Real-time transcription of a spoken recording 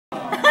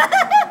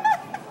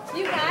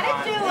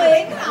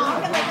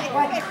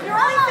You're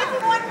only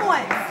 51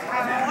 once.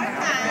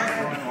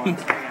 One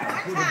time.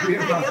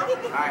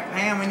 Alright,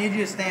 Pam, we need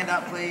you to stand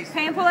up, please.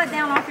 Pam, pull it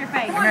down off your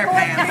face. Come here,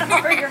 Pam.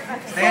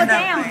 Stand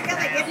up,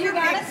 Pam. You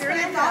gotta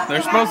stand up.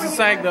 They're supposed to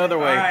sag the other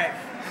way. Alright.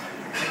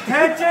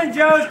 Attention,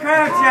 Joe's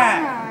Crab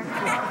Shack.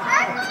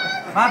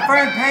 My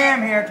friend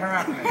Pam here, turn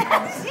around for me.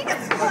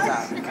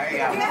 There you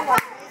go.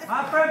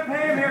 My friend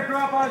Pam here grew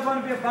up always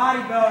wanted to be a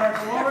bodybuilder,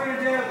 so what we're going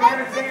to do is we're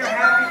going to sing her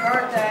happy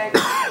birthday.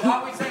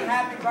 While we sing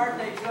happy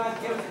birthday, she's going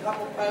to give us a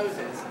couple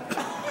poses.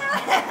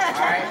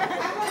 Alright?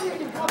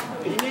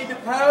 You need to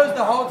pose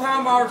the whole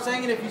time while we're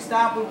singing. If you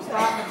stop, we will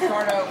stop and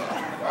start over.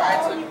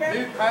 Alright, so new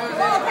poses.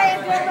 Okay,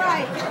 do it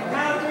right.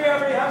 Count of three,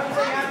 everybody. Help me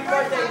sing happy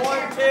birthday.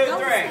 1, 2,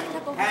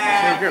 3.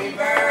 Happy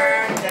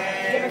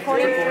birthday to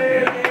you.